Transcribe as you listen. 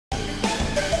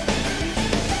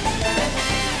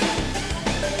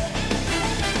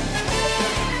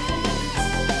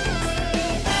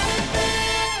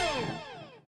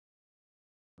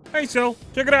Hey, Cell,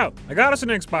 check it out. I got us an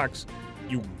Xbox.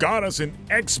 You got us an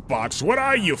Xbox? What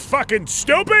are you, fucking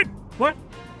stupid? What?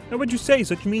 How would you say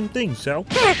such mean things, Cell?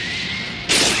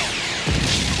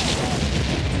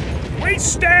 We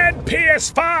stand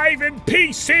PS5 and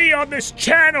PC on this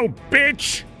channel,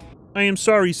 bitch! I am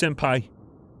sorry, Senpai.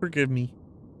 Forgive me.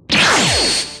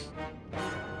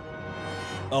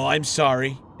 Oh, I'm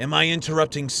sorry. Am I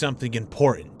interrupting something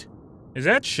important? Is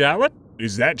that Charlotte?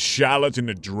 Is that Charlotte in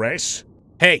a dress?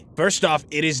 Hey, first off,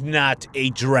 it is not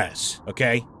a dress,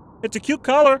 okay? It's a cute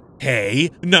color. Hey,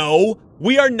 no,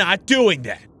 we are not doing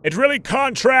that. It really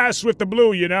contrasts with the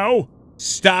blue, you know?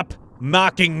 Stop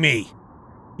mocking me.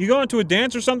 You going to a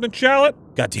dance or something, Charlotte?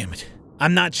 God damn it.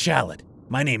 I'm not Charlotte.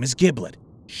 My name is Giblet.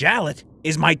 Charlotte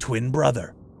is my twin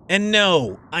brother. And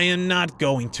no, I am not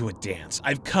going to a dance.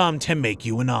 I've come to make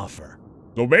you an offer.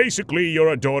 So basically, you're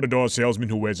a door-to-door salesman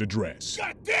who wears a dress.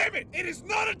 God damn it! It is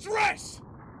not a dress!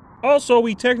 Also,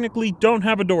 we technically don't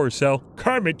have a door, Cell.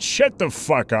 Kermit, shut the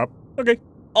fuck up. Okay.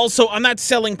 Also, I'm not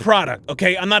selling product,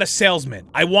 okay? I'm not a salesman.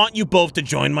 I want you both to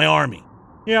join my army.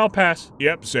 Yeah, I'll pass.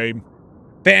 Yep, same.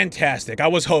 Fantastic. I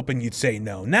was hoping you'd say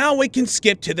no. Now we can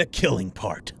skip to the killing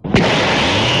part.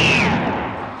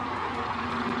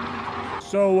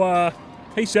 So,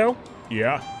 hey, Cell.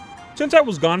 Yeah? Since I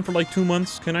was gone for like 2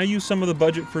 months, can I use some of the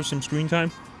budget for some screen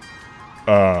time?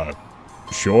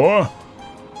 Sure?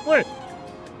 What?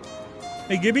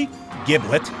 Hey, Gibby?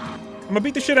 Giblet. I'm gonna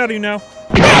beat the shit out of you now.